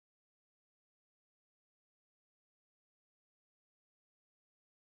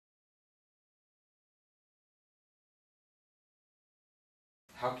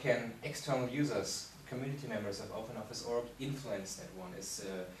how can external users, community members of OpenOffice.org influence that one? Is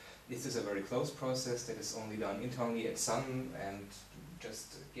this a very close process that is only done internally at Sun and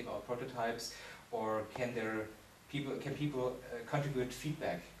just give out prototypes, or can people contribute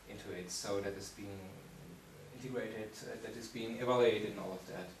feedback into it so that is being integrated, that is being evaluated and all of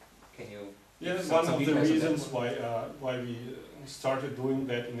that? Can you? Yeah, one of the reasons why we started doing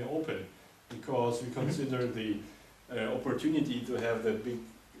that in the open, because we consider the opportunity to have that big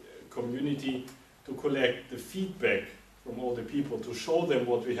community to collect the feedback from all the people, to show them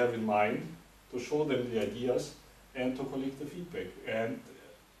what we have in mind, to show them the ideas, and to collect the feedback. And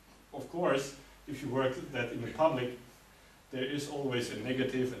of course, if you work that in the public, there is always a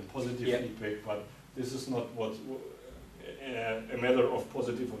negative and positive feedback, but this is not what a matter of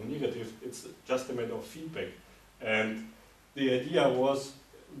positive or negative, it's just a matter of feedback. And the idea was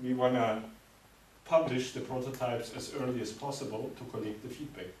we want to publish the prototypes as early as possible to collect the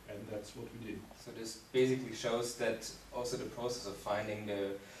feedback, and that's what we did. So this basically shows that also the process of finding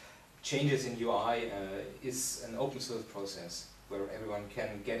the changes in UI is an open source process where everyone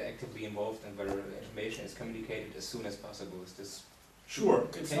can get actively involved and where information is communicated as soon as possible. Is this? Sure,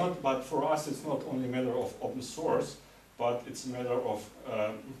 it's not, but for us it's not only a matter of open source, but it's a matter of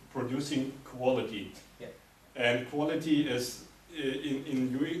producing quality. Yeah. And quality is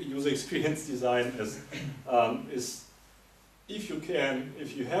in user experience design is if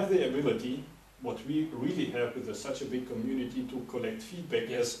you have the ability, what we really have with such a big community, to collect feedback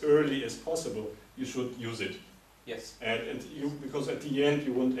as early as possible, you should use it. Yes. Because at the end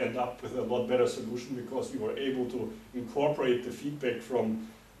you won't end up with a lot better solution, because you are able to incorporate the feedback from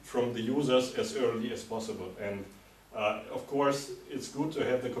the users as early as possible. And of course, it's good to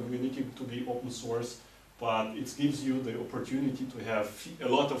have the community to be open source, but it gives you the opportunity to have a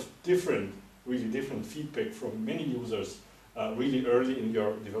lot of really different feedback from many users really early in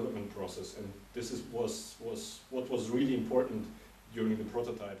your development process. And this was what was really important during the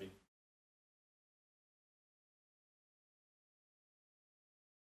prototyping.